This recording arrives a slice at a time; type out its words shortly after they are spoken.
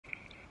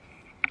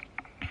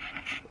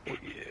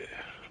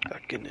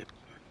Back in it.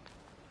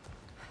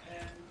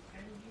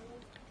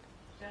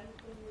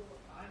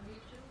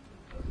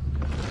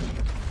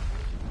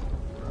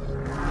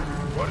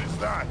 What is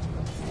that?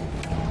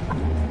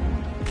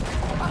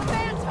 A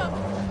phantom!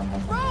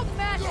 Rogue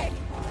magic!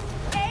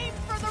 Aim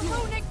for the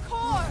runic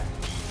core!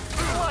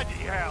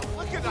 Bloody hell!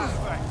 Look at that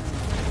thing!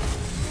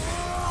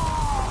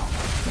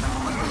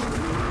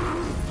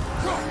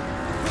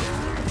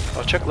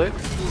 I'll check later.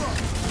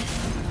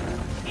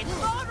 It's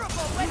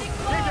vulnerable when it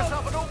glows! Leave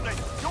yourself an opening!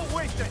 Don't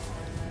waste it!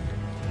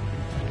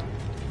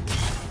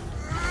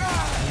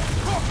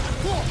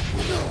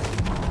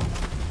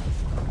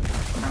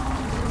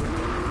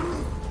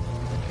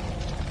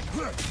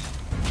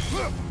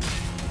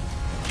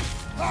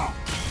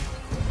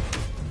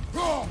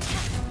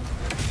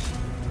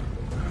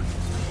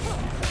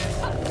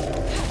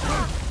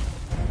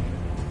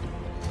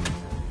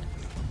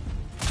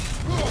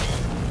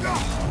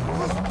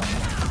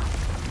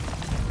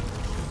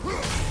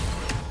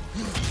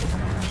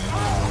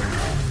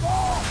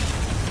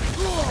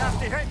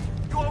 Nasty hit!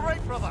 You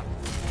alright, brother?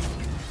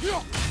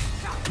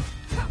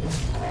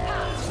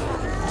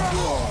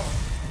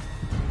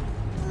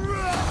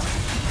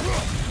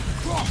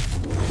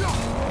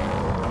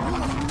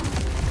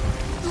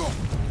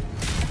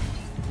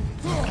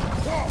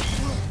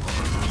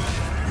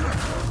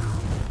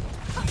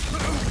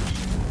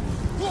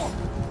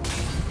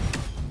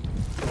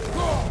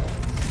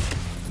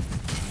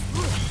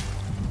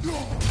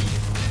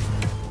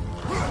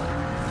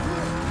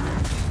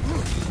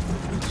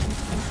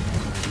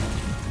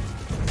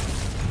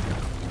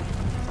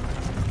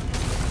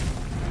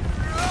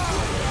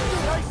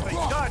 Nicely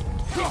done!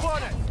 Keep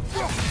on it!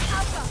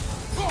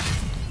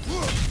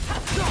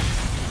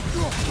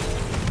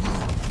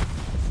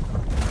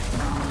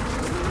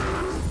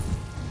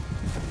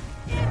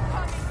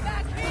 Incoming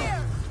back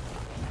here!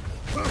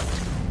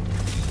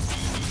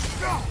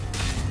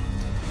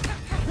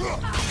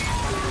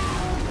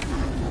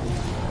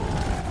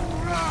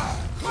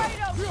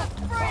 Kratos, the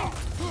spring!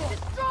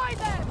 Destroy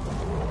them!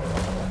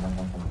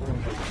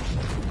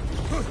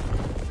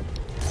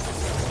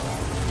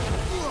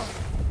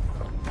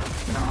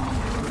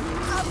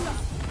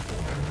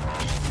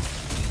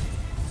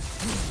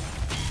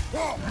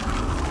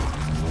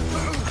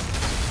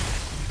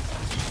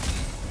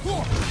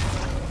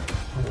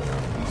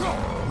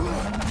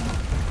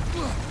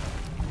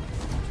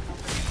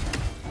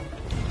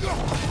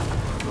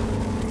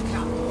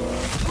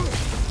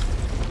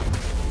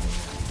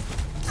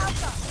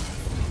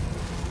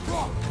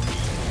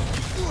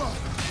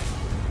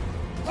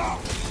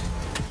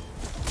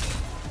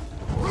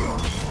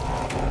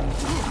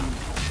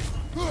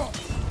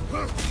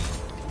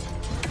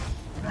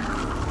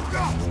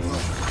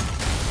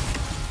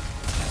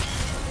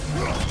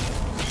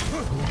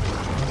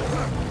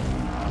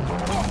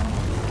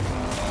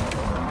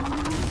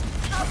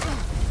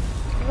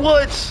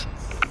 What?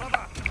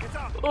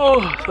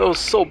 Oh, that was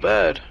so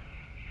bad.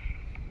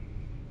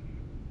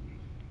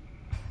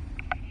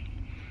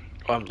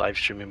 Oh, I'm live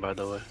streaming, by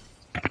the way.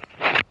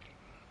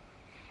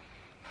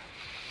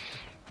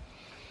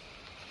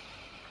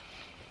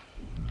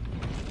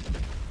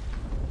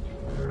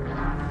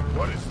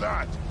 What is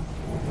that?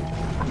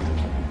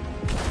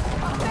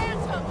 A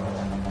phantom!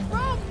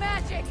 Rogue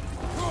magic!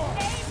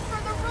 Aim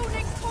for the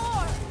runic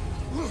core!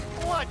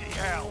 Bloody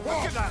hell!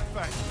 Look at that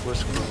thing!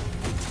 Where's the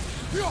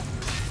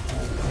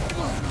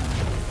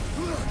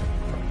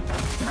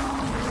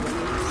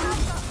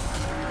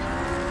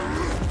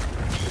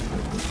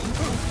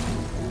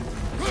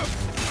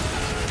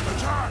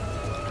Attack!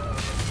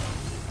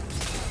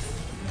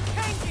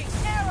 Changing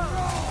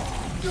arrow!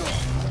 The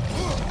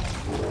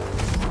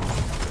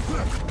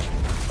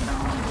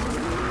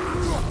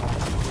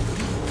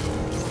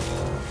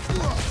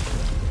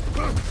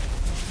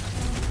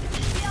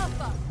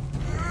alpha!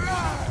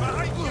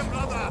 Behind you,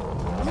 brother!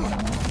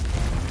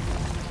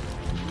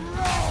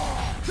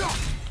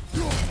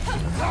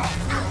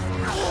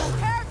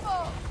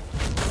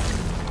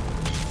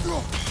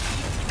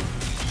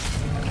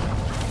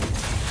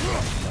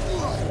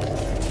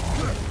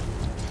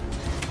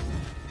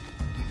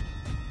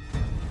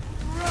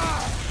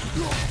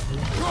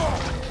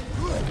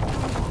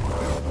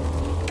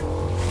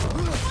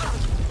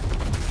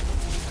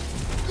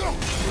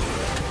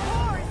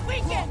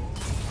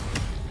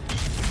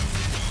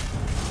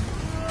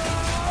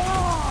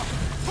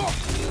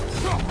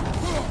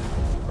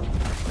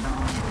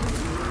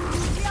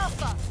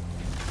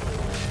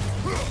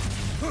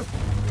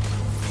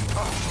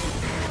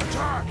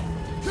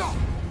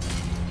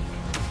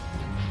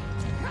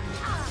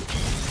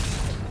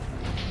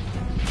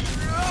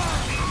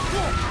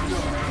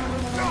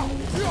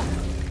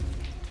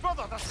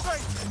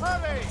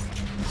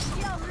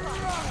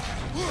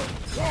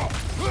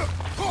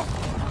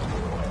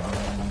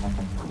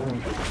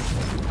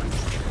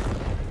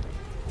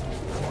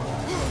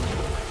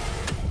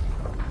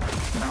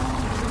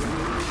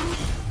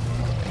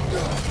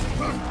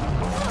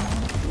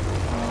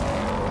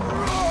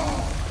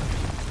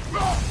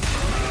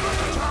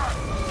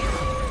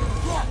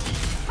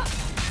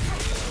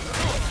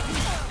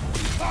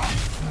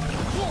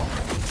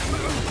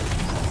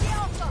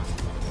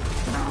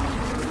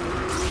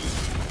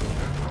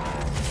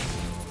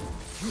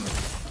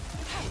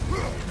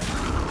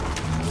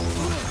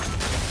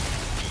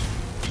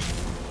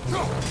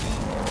 Your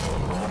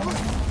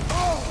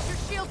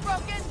shield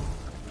broken?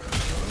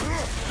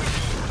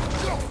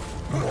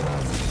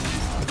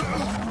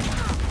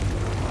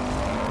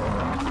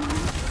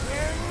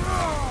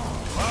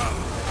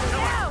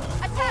 Now,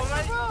 attack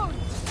the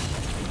runes!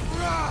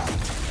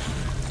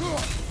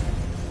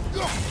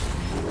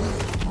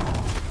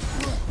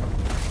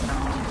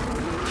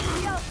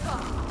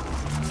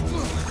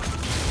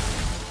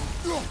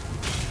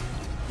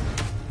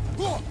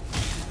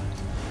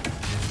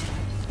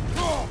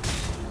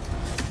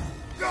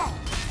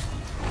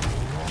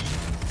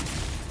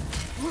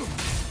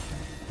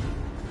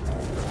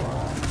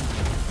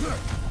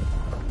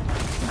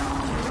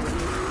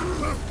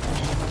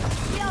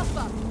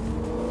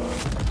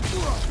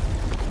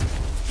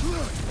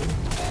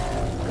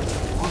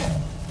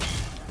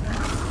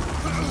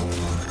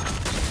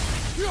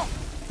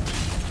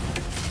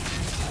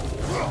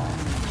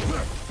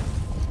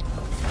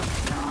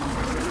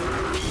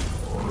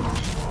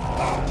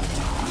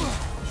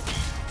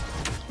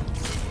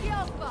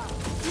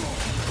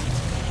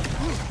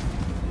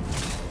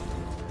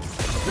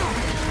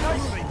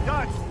 Nicely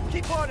done.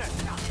 Keep on it.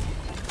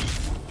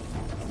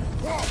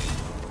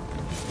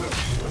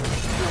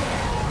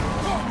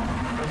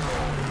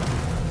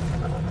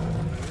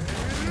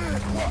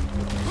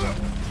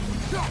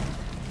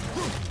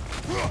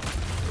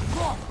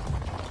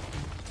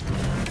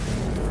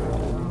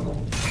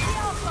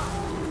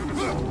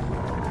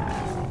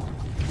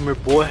 Come here,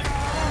 boy.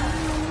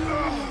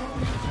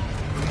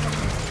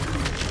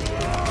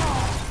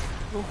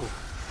 Ooh,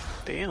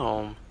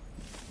 damn.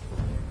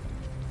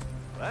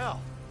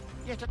 Well,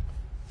 yet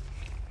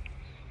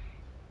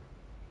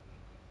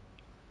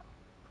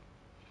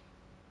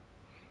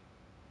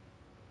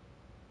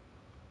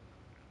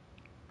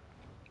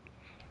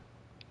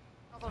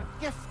another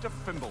gift of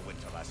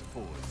Fimbulwinter, I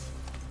suppose.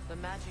 The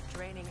magic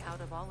draining out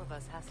of all of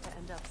us has to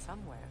end up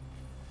somewhere.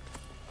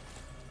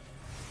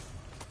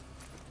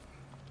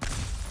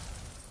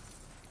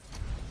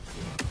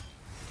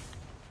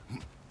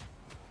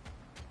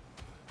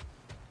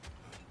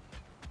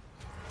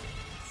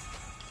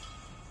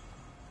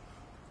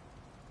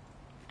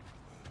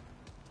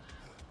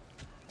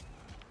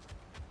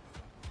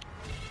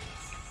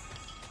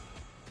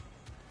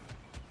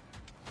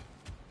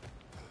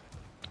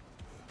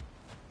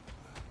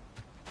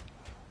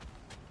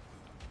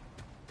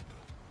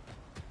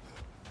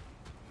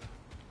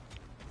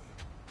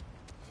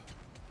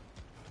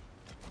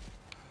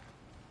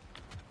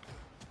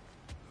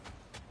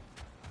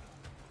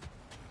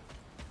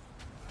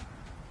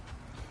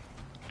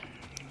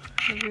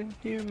 I can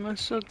hear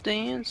myself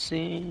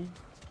dancing.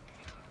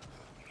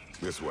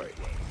 This way.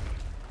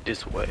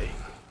 This way.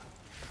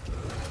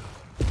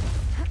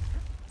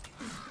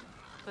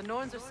 The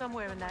Norns are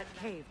somewhere in that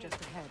cave just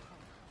ahead.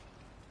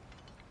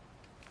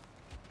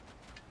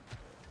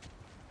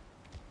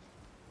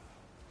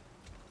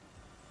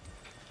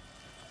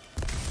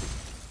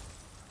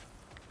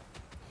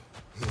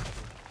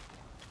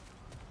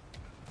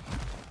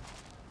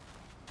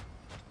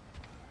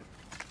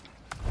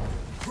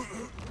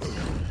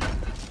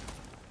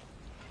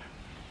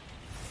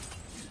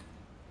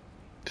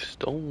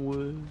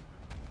 Stonewood.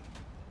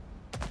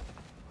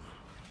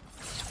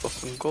 Let's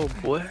fucking go,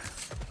 boy.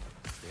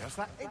 There's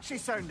that itchy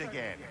sound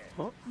again.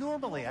 What?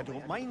 Normally, I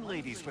don't mind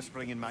ladies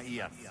whispering in my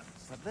ear,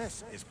 but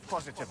this is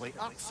positively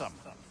irksome.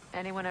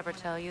 Anyone ever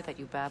tell you that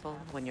you babble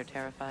when you're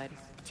terrified?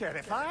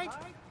 Terrified?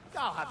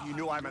 I'll have you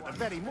know I'm at the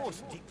very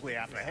most deeply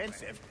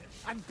apprehensive.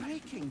 And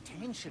breaking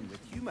tension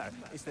with humour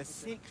is the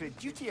sacred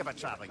duty of a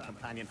travelling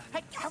companion.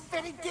 How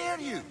very dare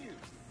you!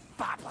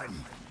 Babbling!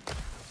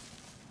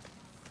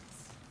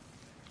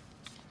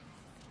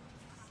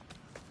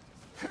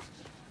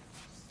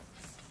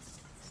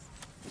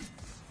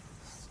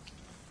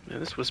 Man,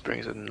 this whispering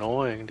is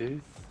annoying,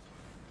 dude.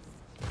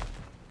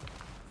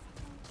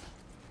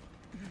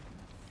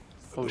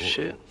 Oh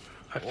shit.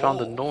 I found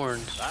the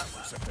Norns. That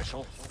was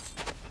official.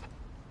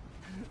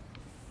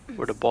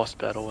 Where the boss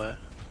battle at?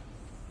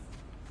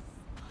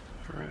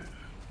 Alright.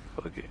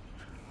 Fuck it.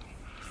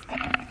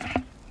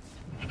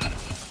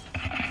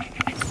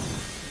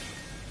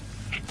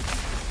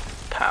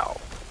 Pow.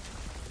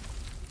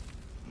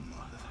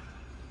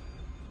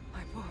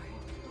 My boy.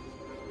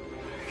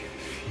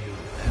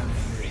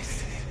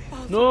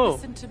 No. Oh,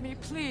 listen to me,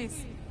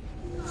 please.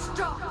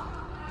 Stop!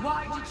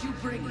 Why did you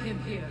bring him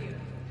here?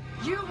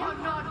 You are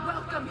not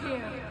welcome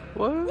here!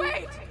 What?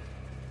 Wait!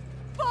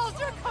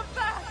 Baldur, come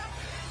back!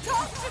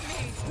 Talk to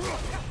me!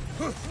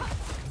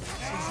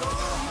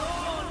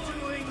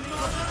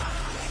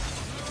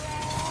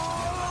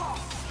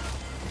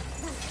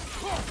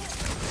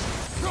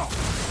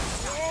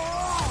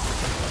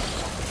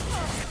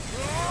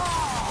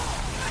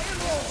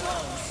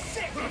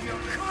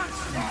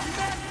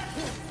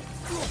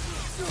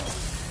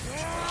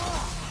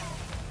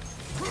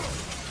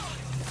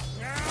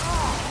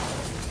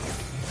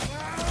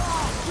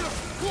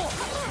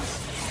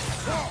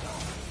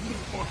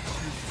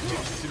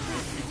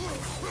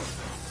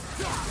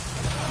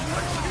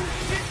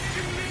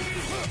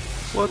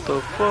 What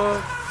the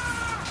fuck?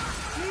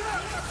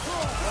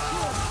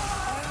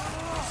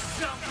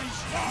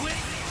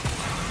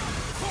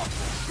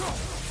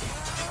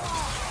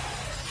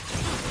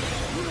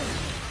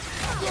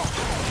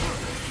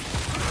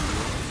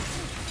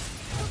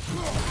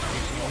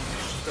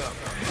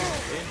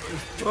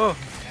 Oh.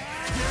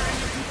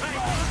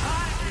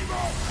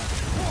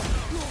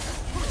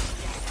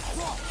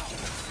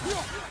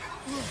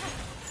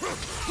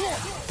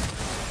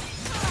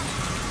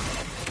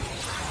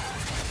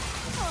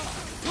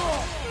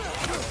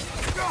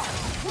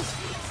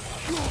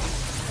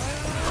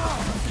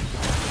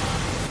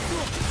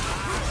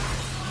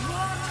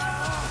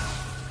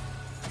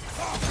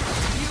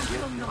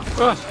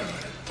 Ah.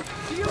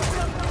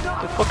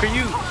 The fuck are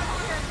you?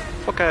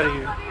 Fuck out of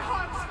here.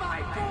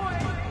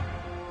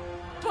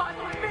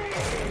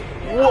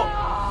 What?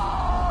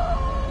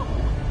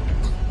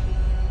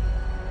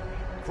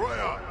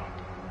 Freya!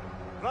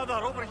 Brother,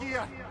 over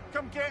here!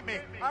 Come get me!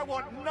 I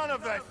want none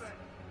of this!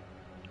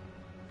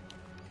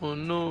 Oh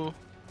no.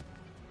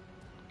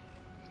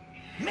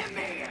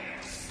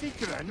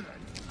 Secret?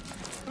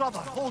 Brother,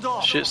 hold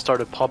on! Shit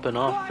started popping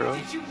off, bro.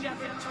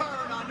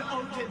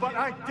 But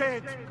I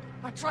did!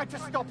 I tried to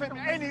stop him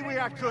any way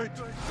I could!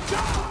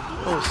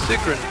 Oh,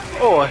 Sigrun.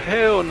 Oh,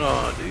 hell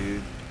no,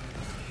 dude.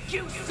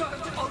 You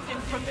served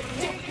Odin from the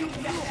day you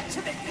met to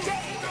the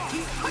day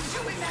he put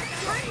you in that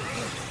tree!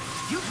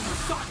 You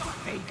sought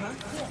favor,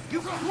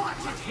 you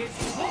wanted his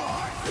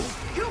war,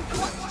 you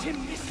watched him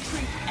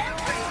mistreat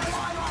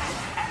everyone and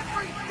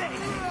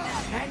everything,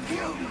 and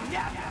you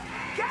never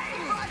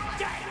gave a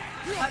damn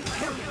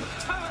until you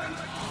turned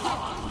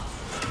on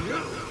you!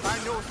 I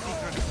know,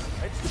 Secret.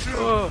 It's true.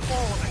 Oh.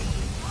 All of it.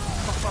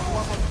 But for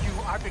love of you,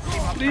 I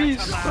became a Please,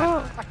 better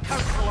man. stop. A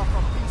counselor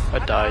for peace. I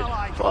an died.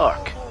 ally to Fuck.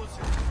 all those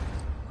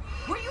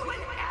Were you an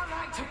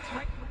ally to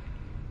fight?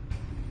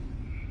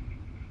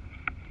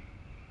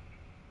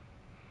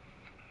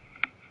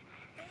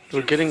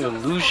 We're getting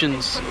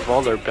illusions of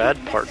all their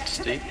bad parts,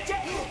 dude.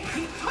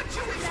 He put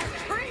you in that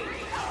tree!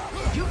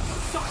 You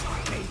sought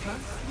favor,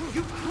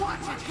 you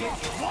wanted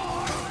his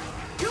war,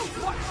 you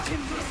watched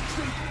him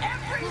mistreat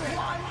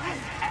everyone and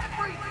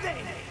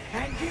everything,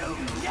 and you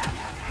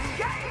never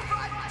gave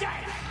a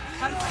damn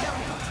until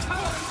you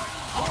turned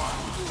on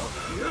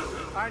you!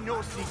 I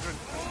know, Secret.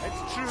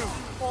 It's true.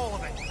 All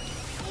of it.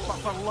 But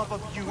for love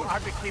of you, I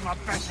became a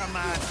better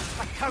man.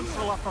 A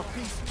counselor for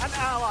peace. An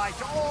ally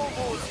to all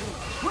those who...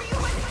 Were you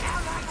an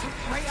ally to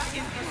Freya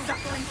in her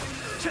suffering?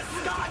 To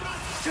Scott?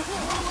 To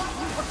Roma?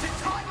 Or to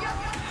Tanya?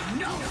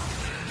 No!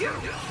 You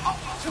all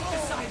took the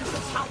side of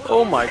the power.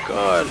 Oh my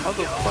god, how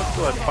the fuck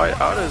do I fight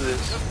out of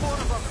this?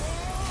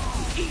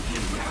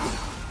 Even now,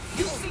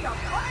 you see a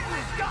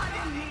violent God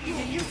in need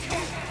and you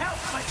can't help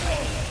but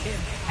hate him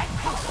and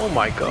call Oh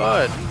my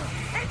god.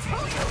 it's who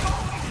you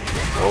are.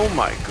 Oh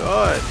my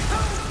god.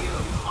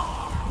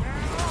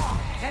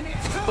 And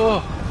it's who Oh.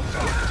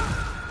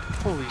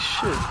 Holy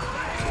shit.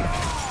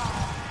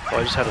 Oh,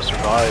 I just had to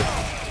survive.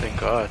 Thank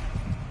god.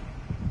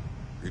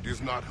 It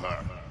is not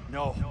her.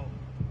 No.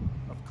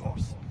 Of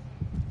course.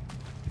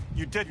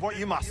 You did what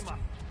you must.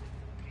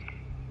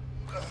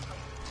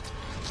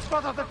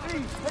 Brother, the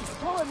tree! It's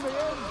pulling me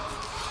in!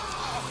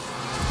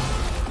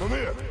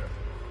 Mimir!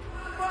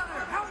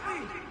 Brother, help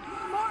me!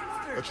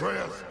 Monster!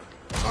 Atreus!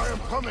 I am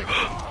coming!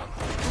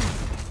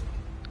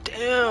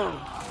 Damn.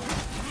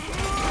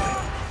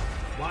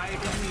 Why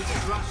didn't you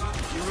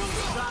trust your own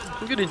son?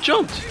 I'm getting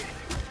jumped.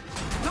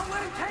 Don't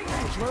let him take me!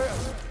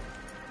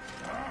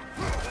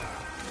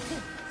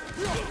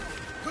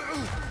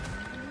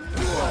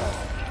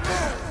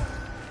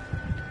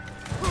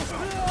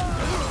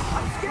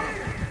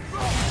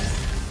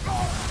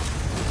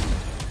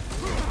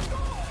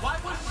 Why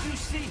wouldn't you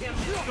see him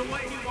the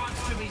way he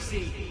wants to be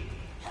seen?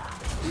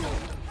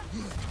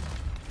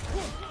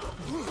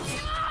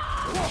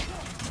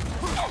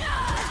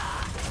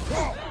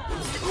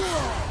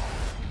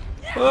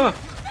 Ah.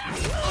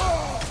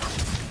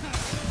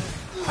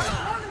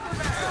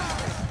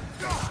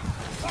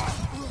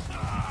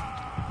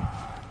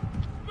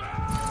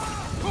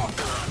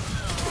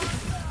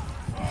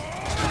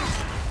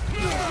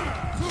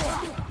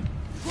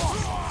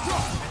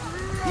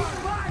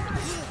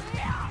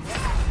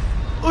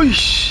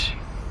 Oish.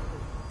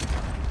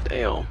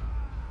 Damn.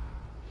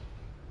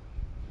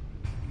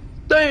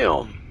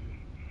 Damn.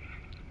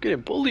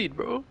 Getting bullied,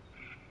 bro.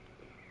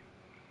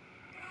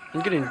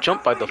 I'm getting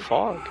jumped by the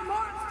fog.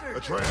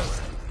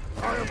 Atreus!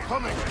 I am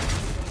coming!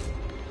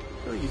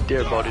 Don't you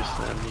dare body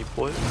slam me,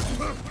 boy.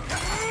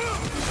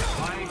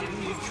 Why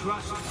didn't you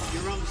trust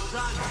your own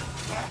son?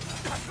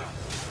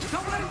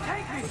 Don't let him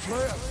take me!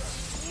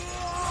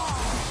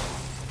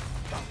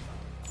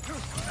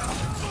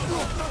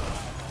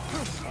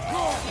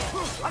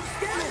 I'm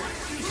scared!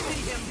 You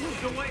see him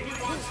the way he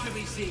wants to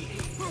be seen.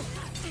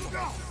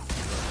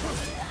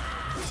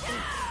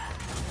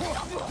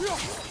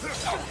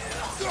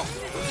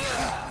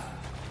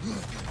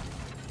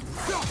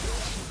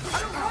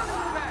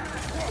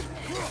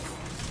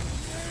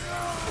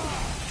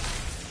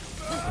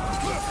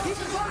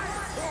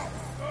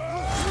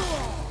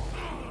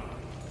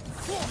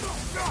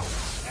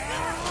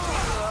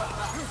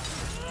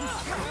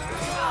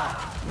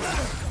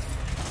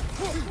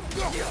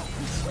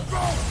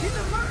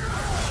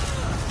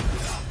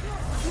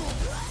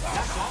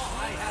 That's all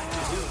I had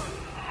to do.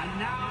 And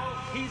now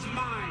he's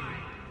mine.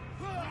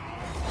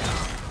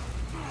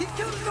 He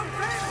killed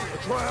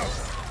Atreus!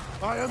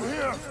 I am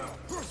here!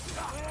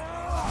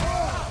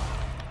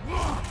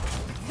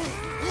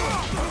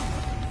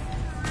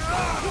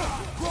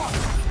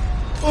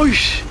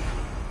 Oish!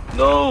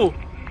 No!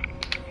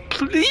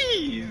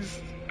 Please!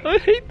 I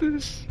hate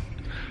this.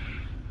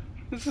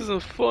 This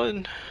isn't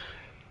fun.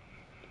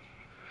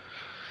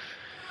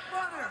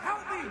 Brother,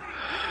 help me!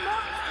 There's a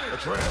monster!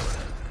 Atreus!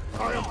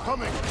 I am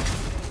coming!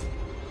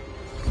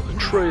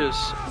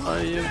 Atreus, I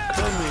am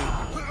coming.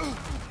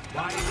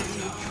 Why didn't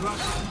you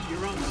trust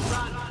your own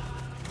son?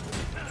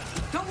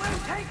 Don't let him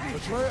take me!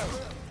 Atreus!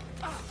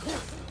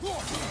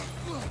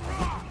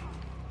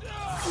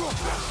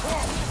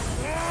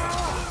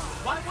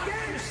 Why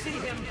wouldn't you see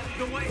him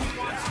the way he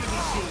wants to be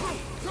seen?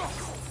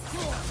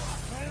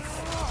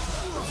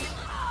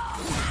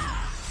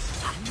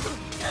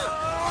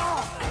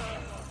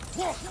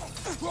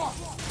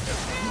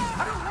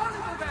 I don't want to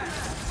go back!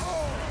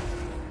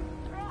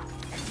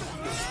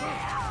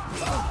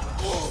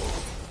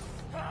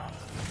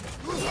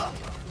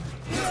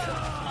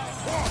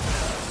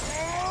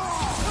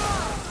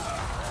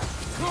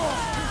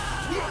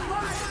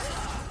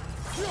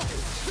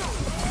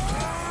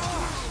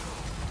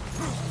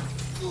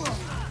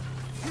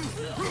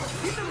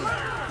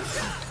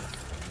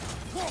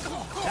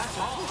 That's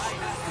all I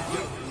had to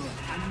do.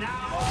 And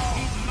now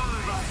he's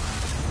mine.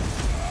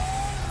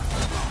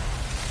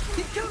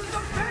 He killed his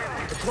own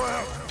family!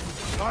 Atreus!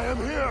 I am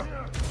here!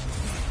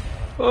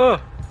 Oh!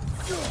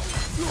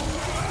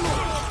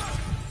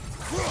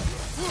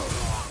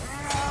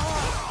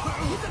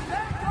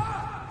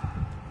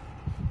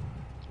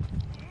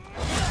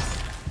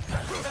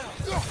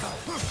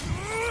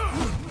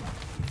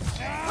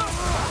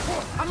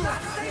 I'm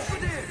not safe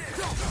with this!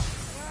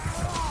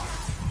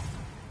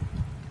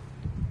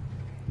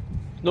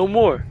 No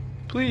more,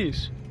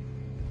 please.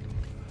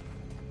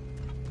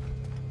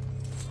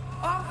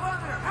 Oh,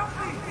 brother, help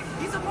me!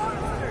 He's a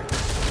monster!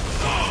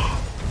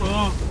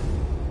 Oh!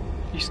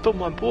 He stole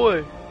my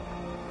boy.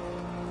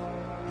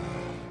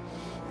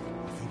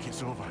 I think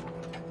it's over.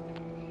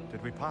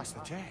 Did we pass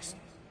the test?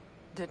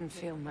 Didn't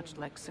feel much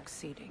like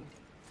succeeding.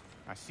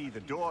 I see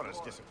the door has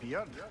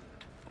disappeared.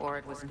 Or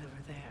it was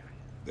never there.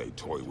 They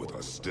toy with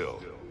us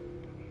still.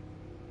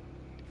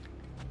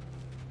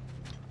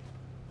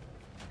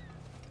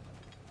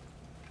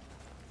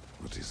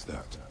 What is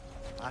that?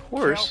 A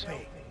Horse?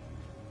 Kelpie.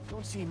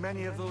 Don't see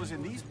many of those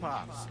in these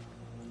parts.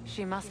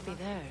 She must be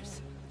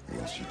theirs.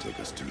 Will she take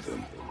us to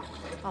them?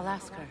 I'll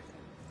ask her.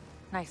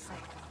 Nicely.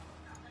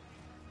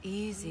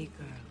 Easy,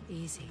 girl.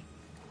 Easy.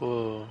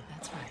 Whoa.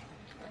 That's right.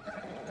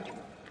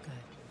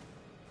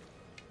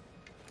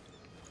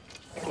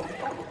 Good.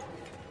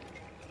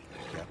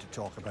 Care to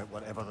talk about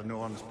whatever the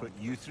Norns put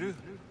you through?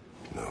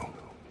 No.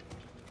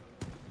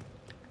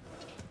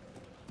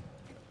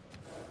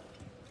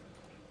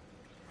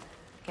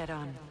 Get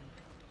on.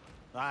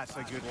 That's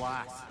a good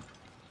lass.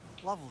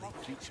 Lovely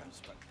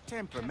creatures, but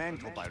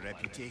temperamental by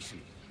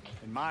reputation.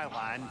 In my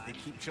land, they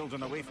keep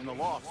children away from the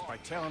lofts by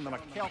telling them a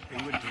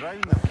Kelpie would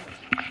drown them.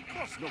 Of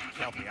course, no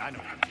Kelpie I know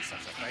would do such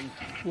a thing.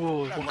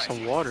 Whoa, it walks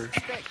on water.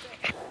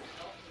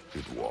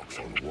 It walks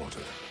on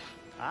water.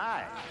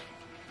 Aye.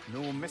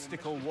 No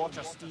mystical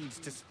water steeds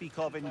to speak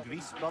of in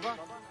Greece, brother?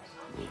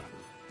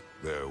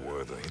 There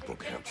were the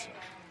hippocamps.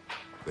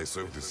 They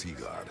served the sea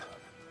god.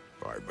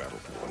 I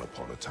battled one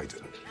upon a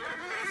titan.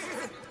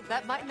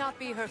 That might not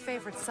be her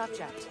favorite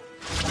subject.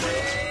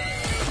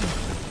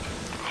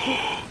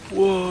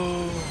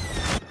 Whoa.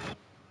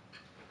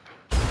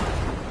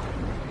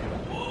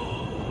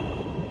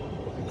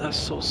 That's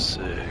so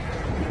sick.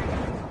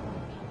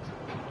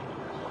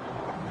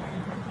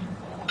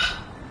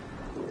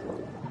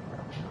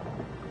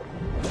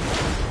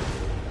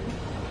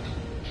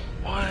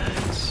 What?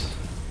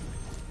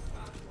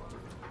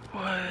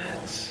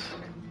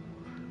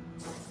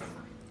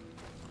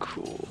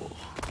 Cool.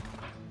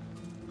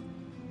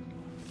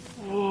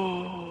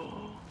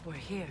 Whoa. We're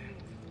here.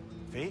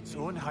 Fate's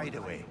own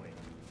hideaway.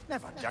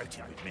 Never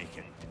doubted we'd make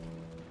it.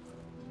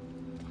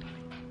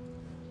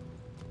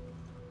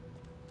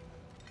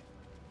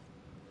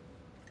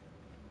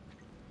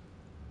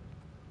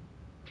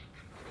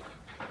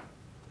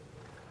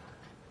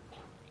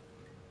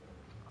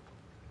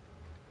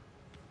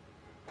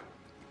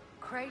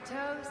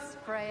 Kratos,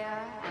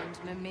 Freya, and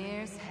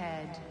Mimir's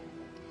head.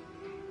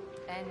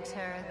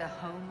 Enter the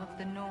home of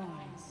the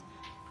Norns.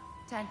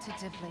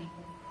 Tentatively.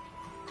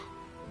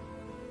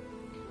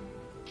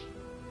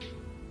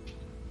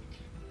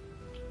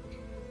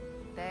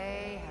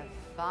 They have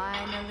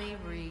finally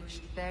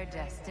reached their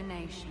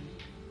destination.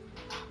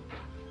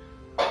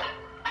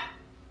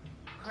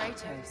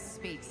 Kratos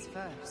speaks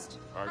first.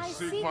 I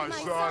seek my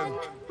son.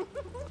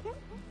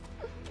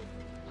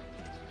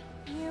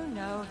 You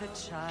know the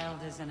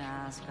child is in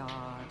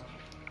Asgard.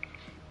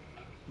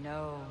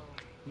 No,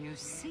 you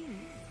see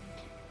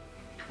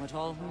what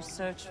all who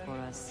search for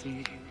us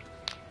seek.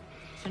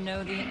 To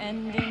know the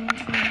ending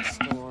to the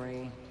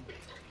story.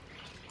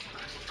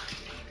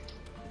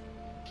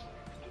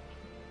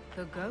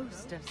 The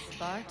ghost of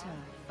Sparta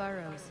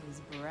furrows his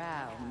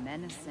brow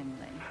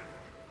menacingly.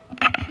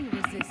 He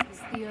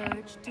resists the urge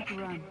courage to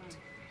grunt.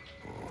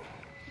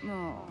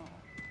 Oh,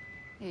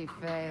 he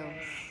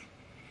fails.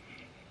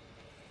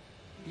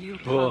 You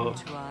Whoa.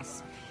 come to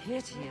us,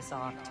 piteous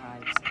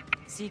archetypes,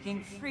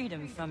 seeking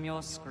freedom from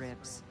your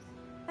scripts,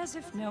 as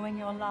if knowing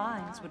your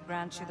lines would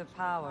grant you the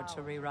power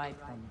to rewrite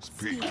them.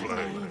 Speak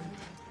plain.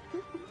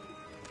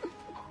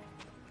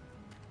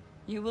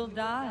 You will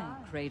die,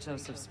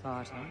 Kratos of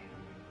Sparta.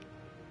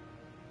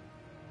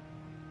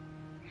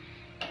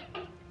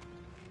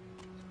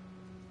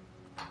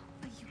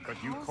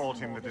 But you called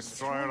him the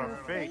destroyer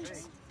of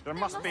fate. There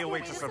must be a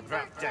way to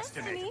subvert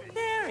destiny.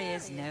 There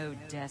is no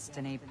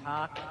destiny,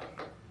 Puck.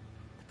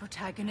 The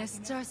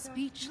protagonists are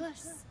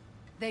speechless.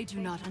 They do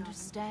not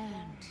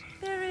understand.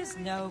 There is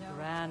no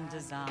grand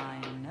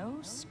design, no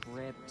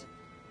script.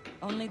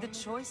 Only the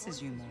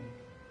choices you make.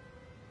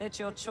 That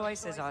your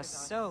choices are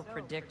so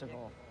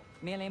predictable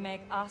merely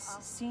make us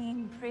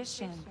seem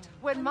prescient.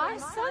 When my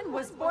son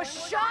was born,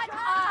 shut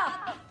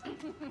up!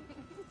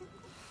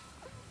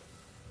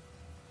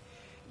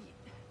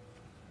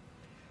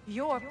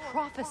 Your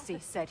prophecy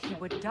said he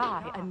would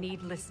die a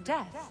needless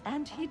death.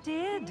 And he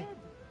did.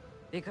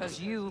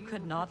 Because you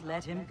could not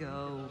let him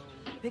go.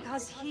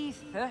 Because he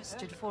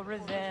thirsted for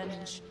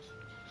revenge.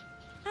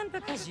 And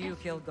because you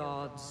kill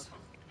gods.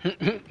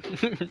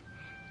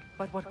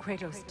 But what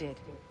Kratos did,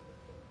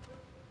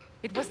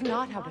 it was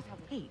not out of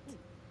hate.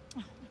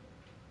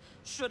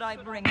 Should I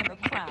bring him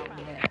a crown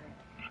then?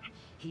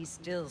 He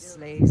still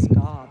slays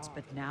gods,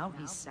 but now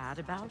he's sad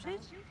about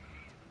it?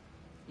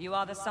 You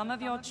are the sum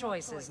of your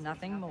choices,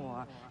 nothing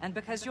more. And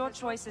because your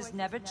choices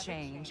never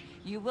change,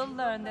 you will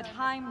learn that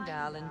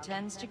Heimdall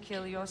intends to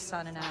kill your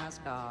son in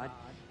Asgard,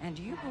 and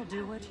you will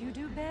do what you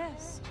do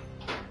best.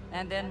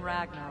 And then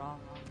Ragnarok.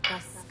 The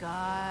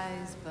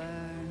skies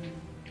burn,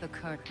 the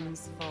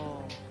curtains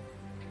fall.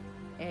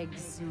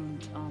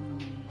 Exunt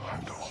omni.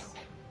 Heimdall.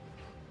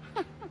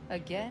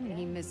 Again,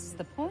 he misses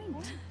the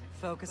point.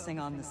 Focusing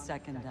on the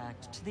second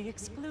act to the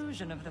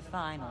exclusion of the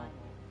final.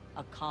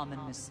 A common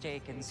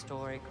mistake in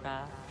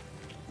storycraft.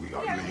 We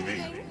are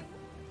leaving.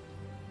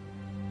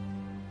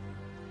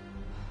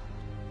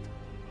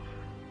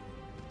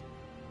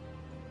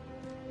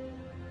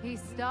 He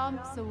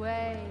stomps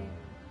away,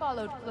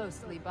 followed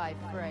closely by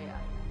Freya.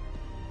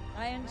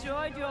 I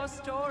enjoyed your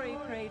story,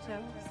 Kratos.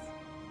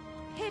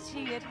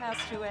 Pity it has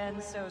to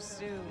end so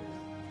soon.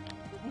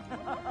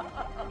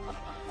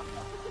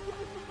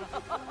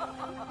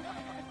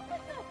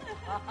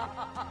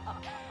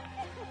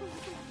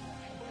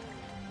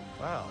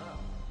 Well,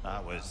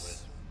 that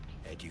was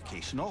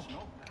educational.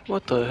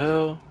 What the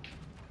hell?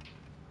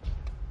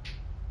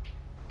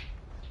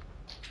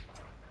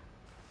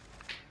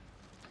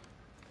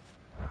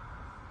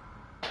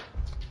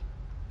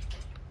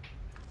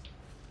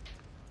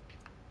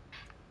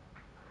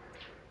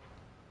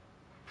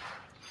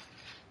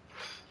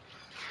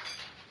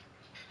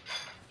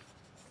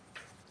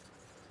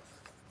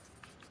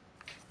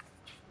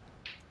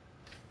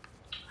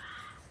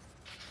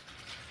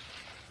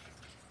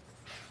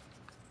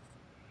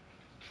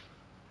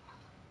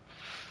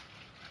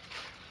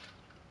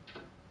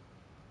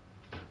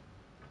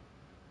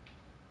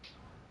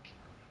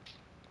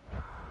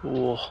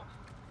 Whoa.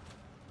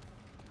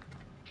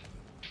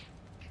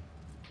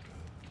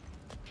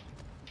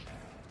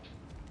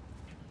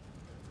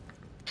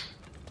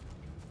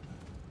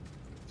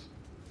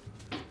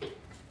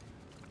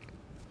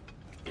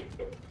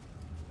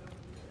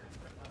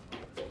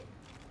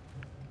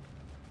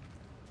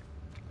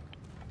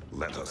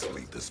 Let us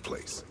leave this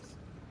place.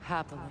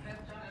 Happily.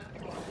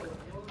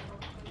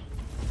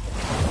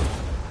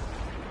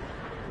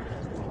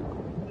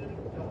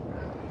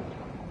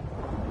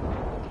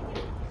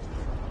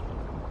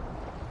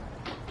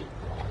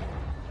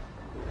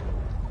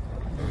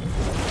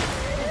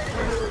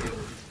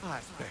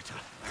 That's better.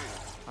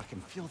 I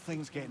can feel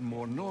things getting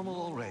more normal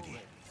already.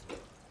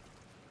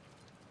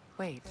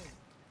 Wait.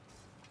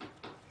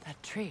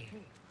 That tree.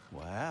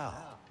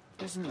 Well,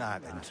 isn't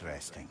that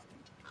interesting?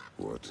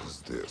 What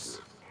is this?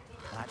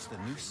 That's the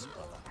noose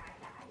brother.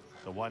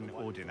 The one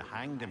Odin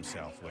hanged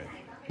himself with.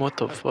 What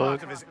the As part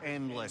fuck? of his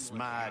endless,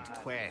 mad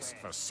quest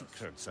for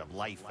secrets of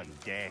life and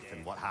death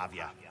and what have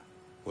you.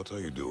 What are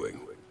you doing?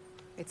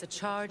 It's a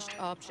charged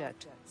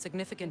object,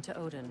 significant to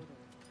Odin.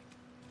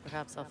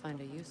 Perhaps I'll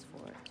find a use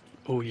for it.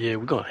 Oh yeah,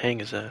 we're gonna hang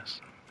his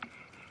ass.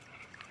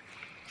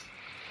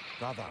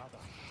 Brother,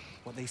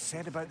 what they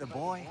said about the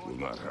boy? Will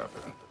not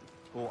happen.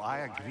 Oh, I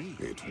agree.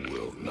 It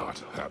will not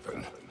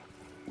happen.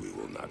 We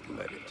will not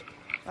let it.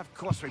 Of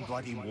course we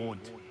bloody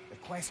won't. The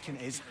question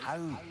is how.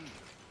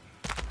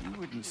 You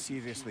wouldn't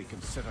seriously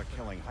consider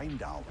killing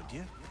Heimdall, would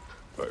you?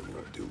 I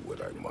will do what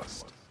I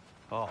must.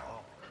 Oh,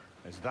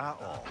 is that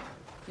all?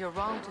 You're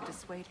wrong to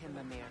dissuade him,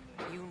 Mimir.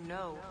 You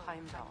know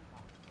Heimdall.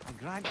 I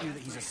grant you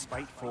that he's a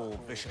spiteful,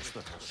 vicious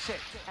little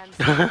shit. And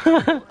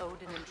so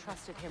Odin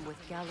entrusted him with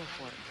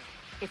Gjallarhorn.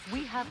 If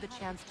we have the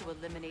chance to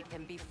eliminate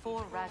him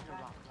before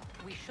Ragnarok,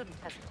 we shouldn't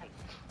hesitate.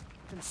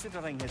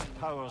 Considering his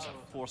powers of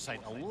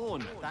foresight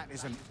alone, that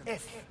is an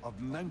if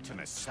of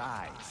mountainous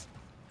size.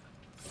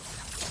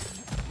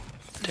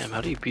 Damn,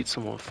 how do you beat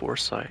someone with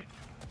foresight?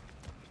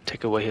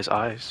 take away his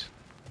eyes.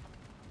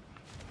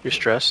 You're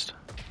stressed?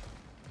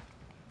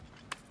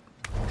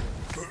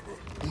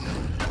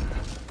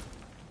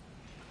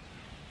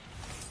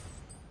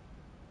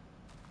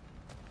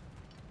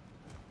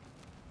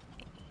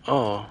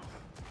 Oh,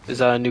 is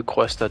that a new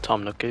quest that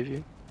Tom Nook gave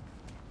you?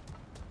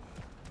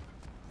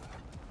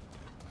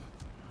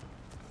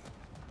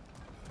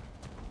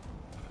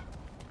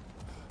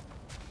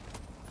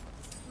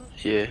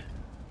 Yeah.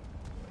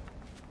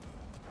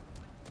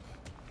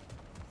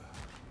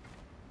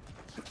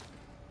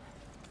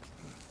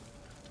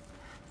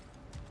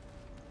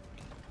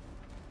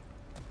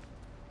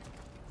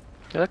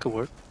 Yeah, that could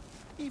work.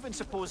 Even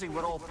supposing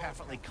we're all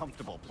perfectly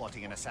comfortable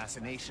plotting an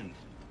assassination,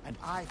 and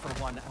I, for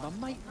one, am a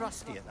mite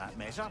rusty at that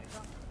measure,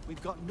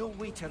 we've got no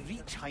way to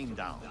reach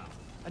Heimdall,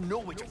 and no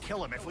way to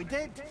kill him if we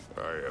did.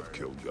 I have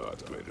killed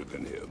gods greater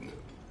than him.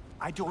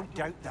 I don't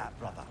doubt that,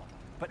 brother,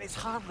 but it's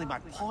hardly my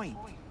point.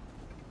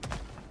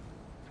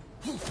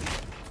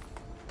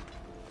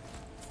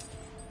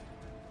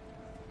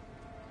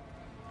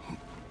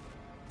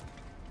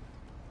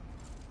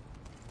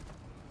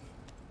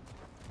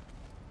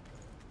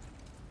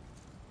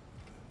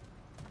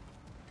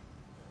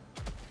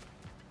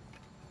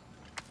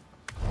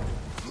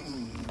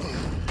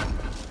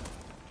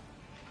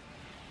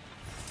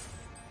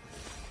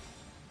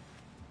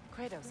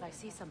 Kratos, I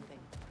see something.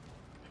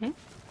 Hmm?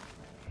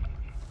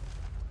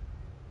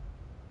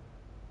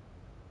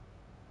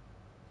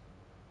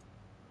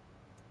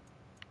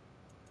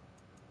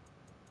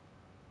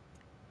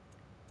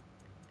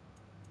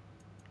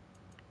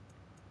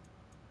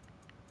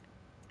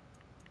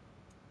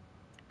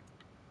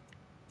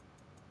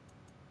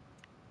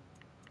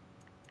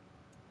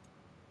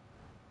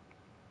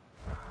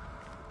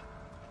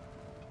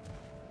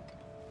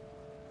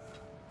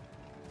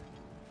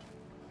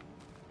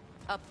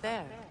 Up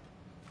there.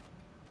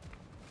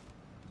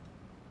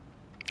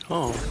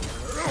 Oh.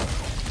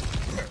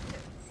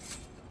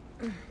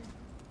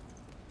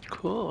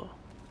 Cool.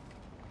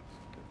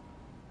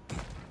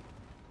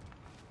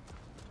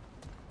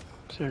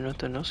 Is there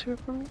nothing else here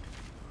for me?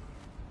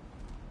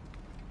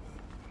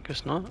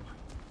 Guess not.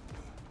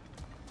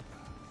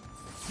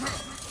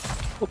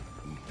 Oh.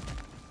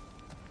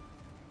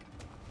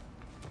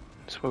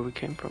 That's where we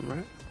came from,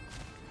 right?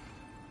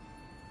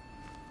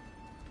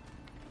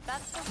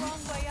 That's the wrong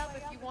way up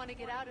if you want to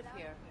get out of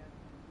here.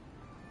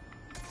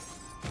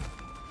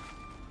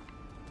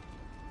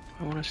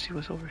 I want to see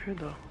what's over here,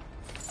 though.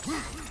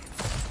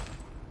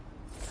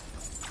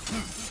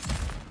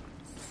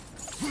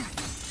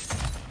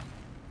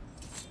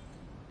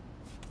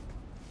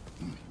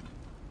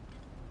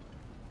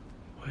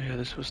 Oh yeah,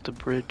 this was the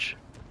bridge.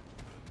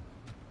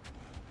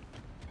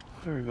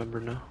 I remember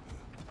now.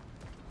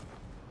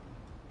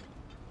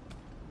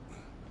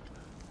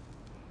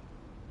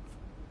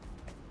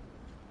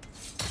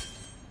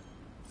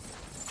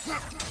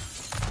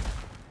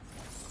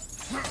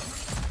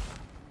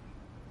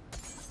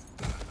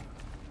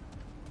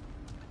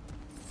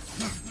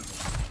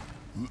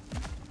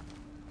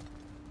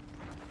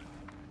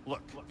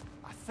 Look,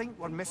 I think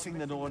we're missing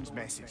the Norns'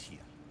 message here.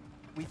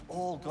 We've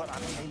all got our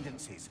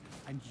tendencies,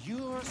 and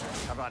yours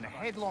is to run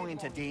headlong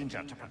into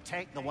danger to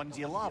protect the ones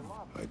you love.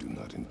 I do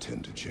not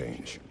intend to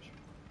change.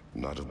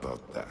 Not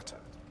about that.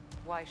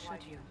 Why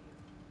should you?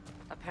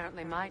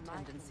 Apparently my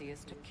tendency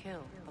is to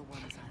kill the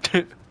ones I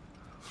love.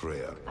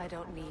 Freya, I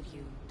don't need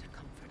you to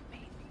comfort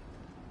me.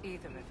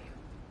 Either of you.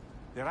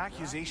 Their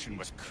accusation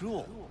was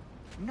cruel.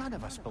 None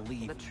of us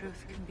believe. The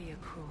truth can be a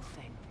cruel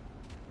thing.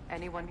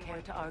 Anyone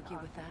care to argue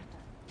with that?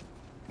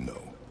 no.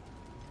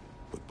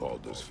 But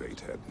Baldur's fate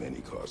had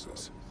many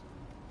causes.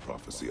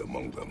 Prophecy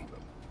among them.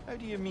 How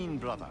do you mean,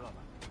 brother?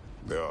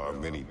 There are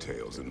many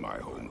tales in my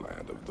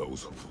homeland of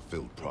those who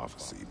fulfilled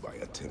prophecy by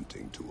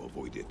attempting to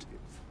avoid it.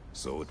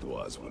 So it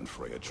was when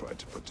Freya tried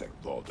to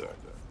protect Baldur.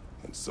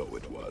 And so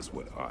it was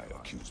when I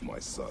accused my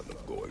son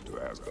of going to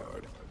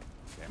Asgard.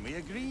 Then we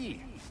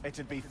agree.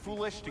 It'd be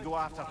foolish to go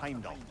after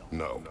Heimdall.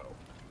 No.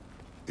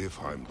 If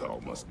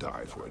Heimdall must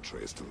die for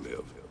Atreus to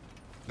live,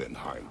 then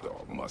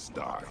Heimdall must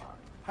die.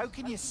 How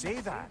can you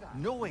say that,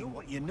 knowing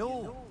what you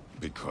know?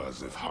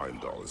 Because if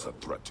Heimdall is a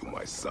threat to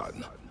my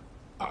son,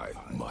 I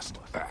must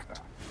act.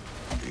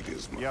 It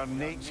is my... Your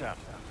nature.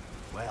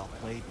 Well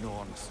played,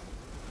 Norns.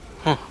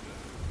 Huh.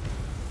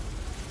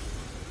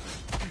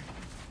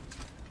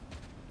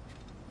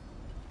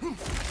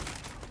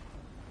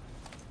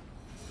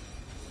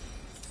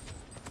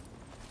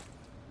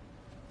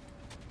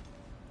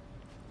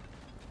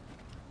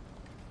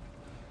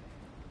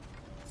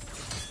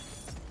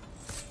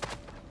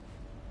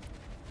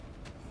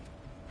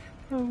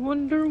 I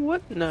wonder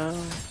what now.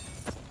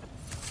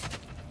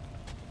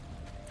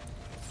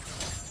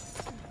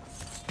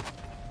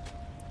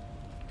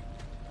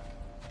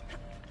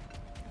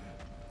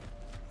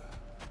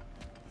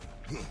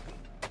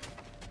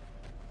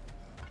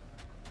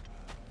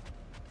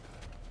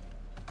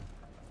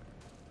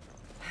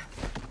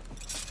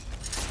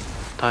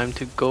 Time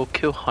to go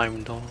kill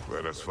Heimdall.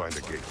 Let us find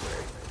a gateway.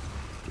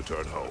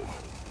 Return home.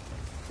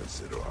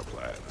 Consider our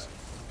plans.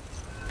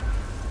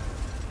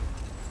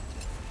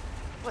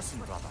 Listen,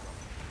 brother.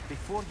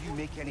 Before you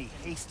make any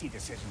hasty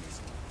decisions,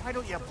 why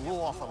don't you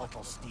blow off a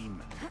little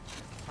steam?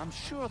 I'm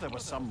sure there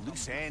was some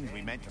loose end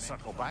we meant to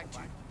circle back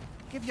to.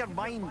 Give your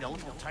mind a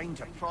little time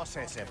to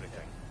process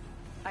everything.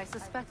 I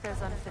suspect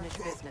there's unfinished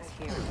business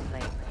here in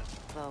Lake,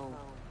 though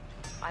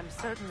I'm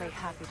certainly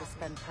happy to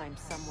spend time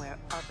somewhere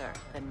other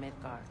than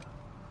Midgard.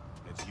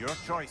 It's your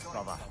choice,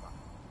 brother.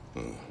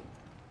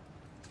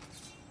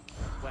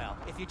 Well,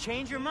 if you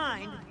change your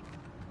mind...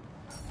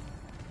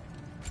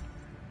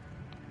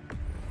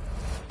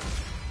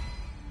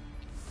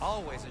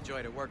 Always a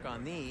joy to work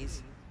on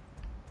these.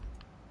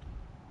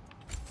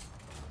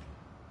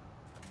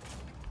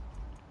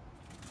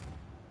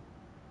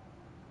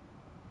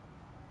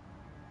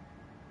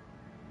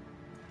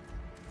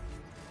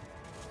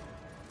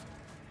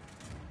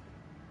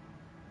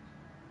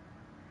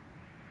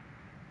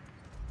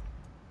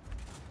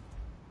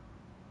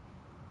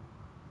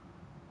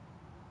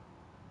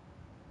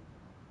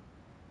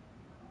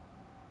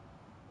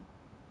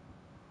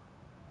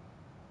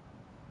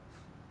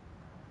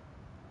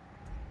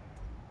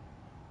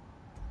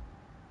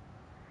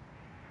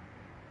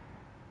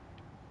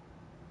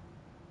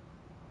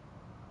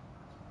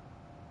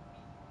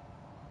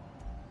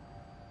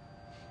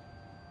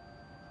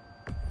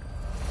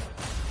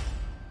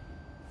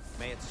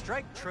 May it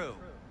strike true.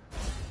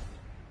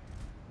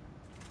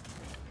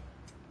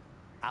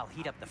 I'll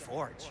heat up the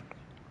forge.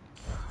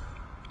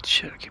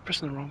 Shit, I keep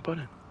pressing the wrong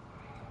button.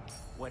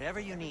 Whatever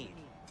you need.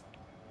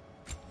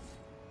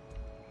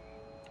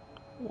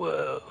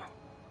 Whoa.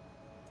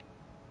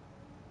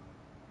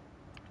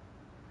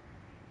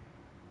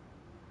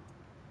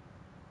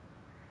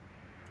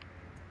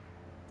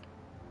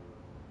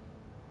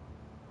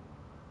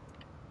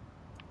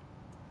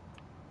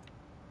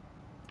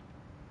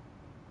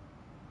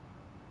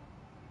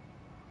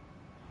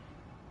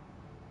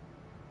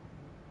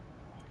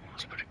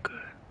 That's pretty good.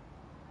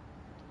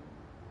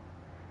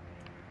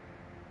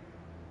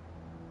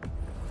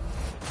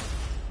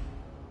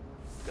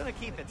 Gonna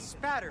keep it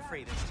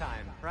spatter-free this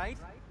time, right?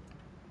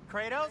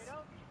 Kratos?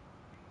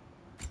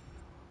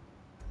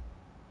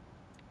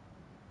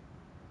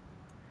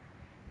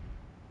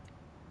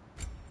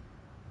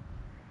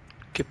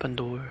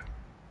 Kipandor.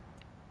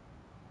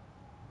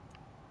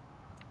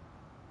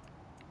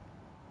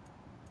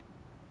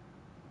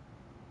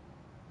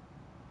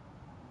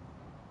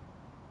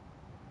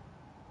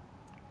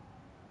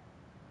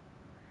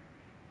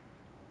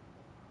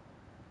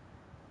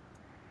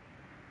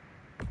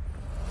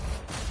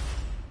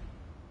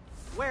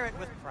 Wear it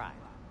with pride.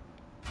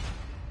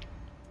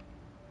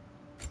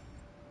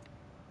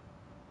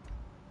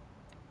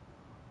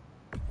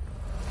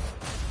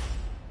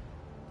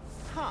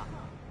 Huh.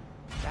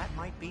 That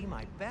might be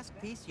my best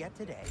piece yet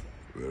today.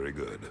 Very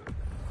good.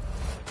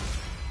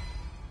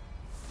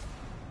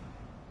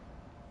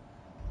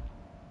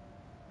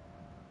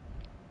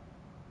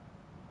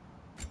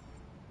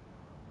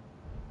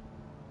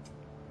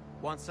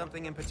 Want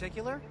something in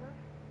particular?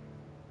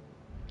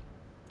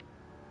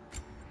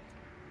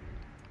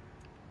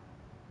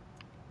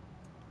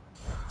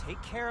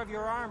 Take care of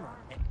your armor.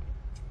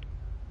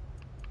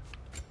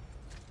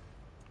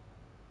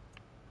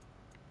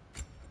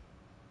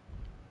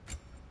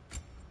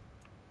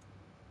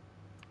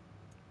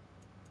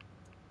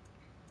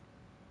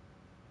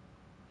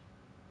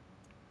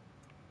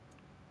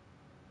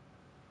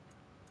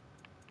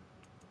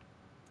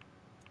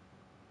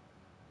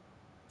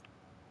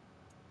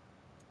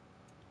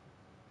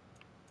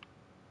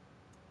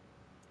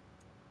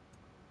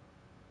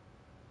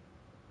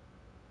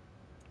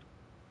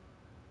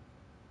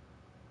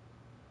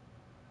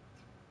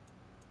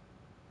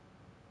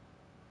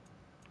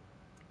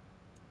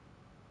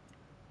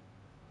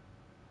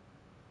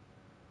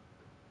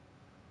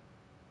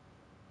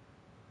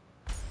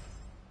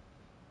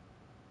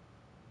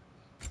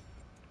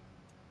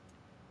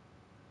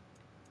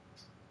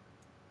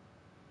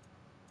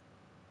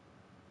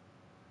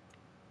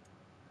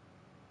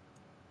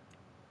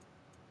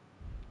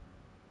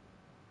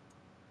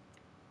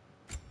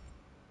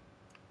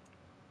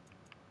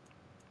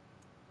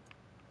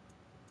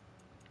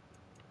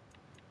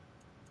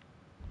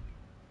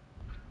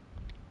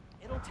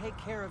 It'll take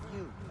care of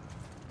you.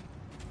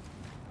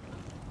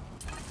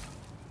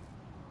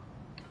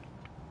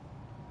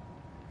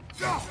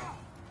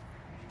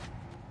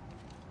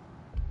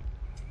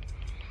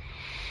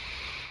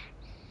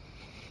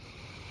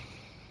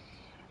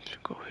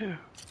 Should go here.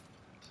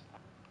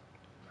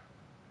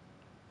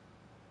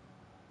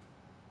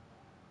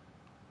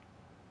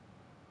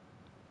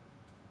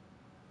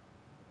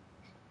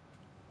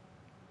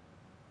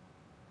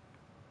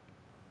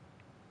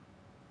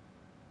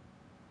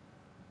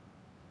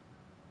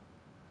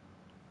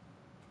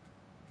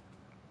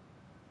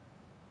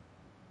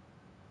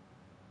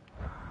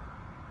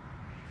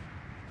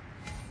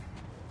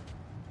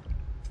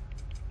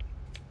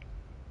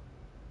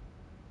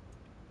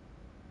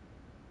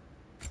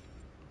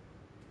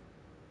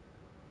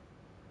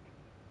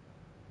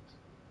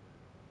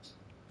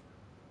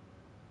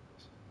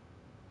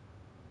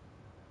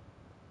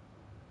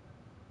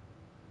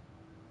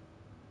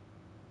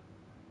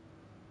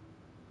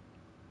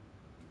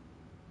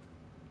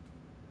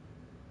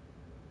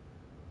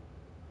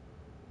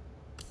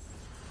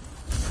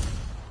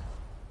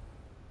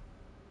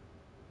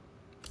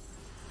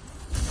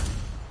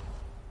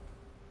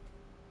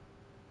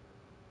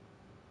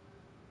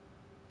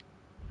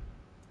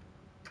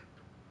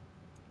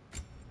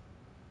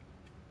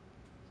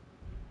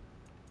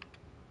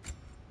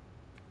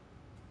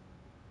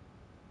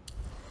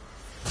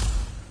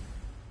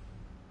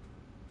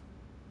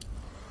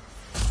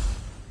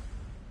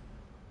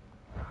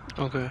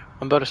 Okay,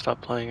 I'm about to stop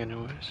playing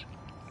anyways.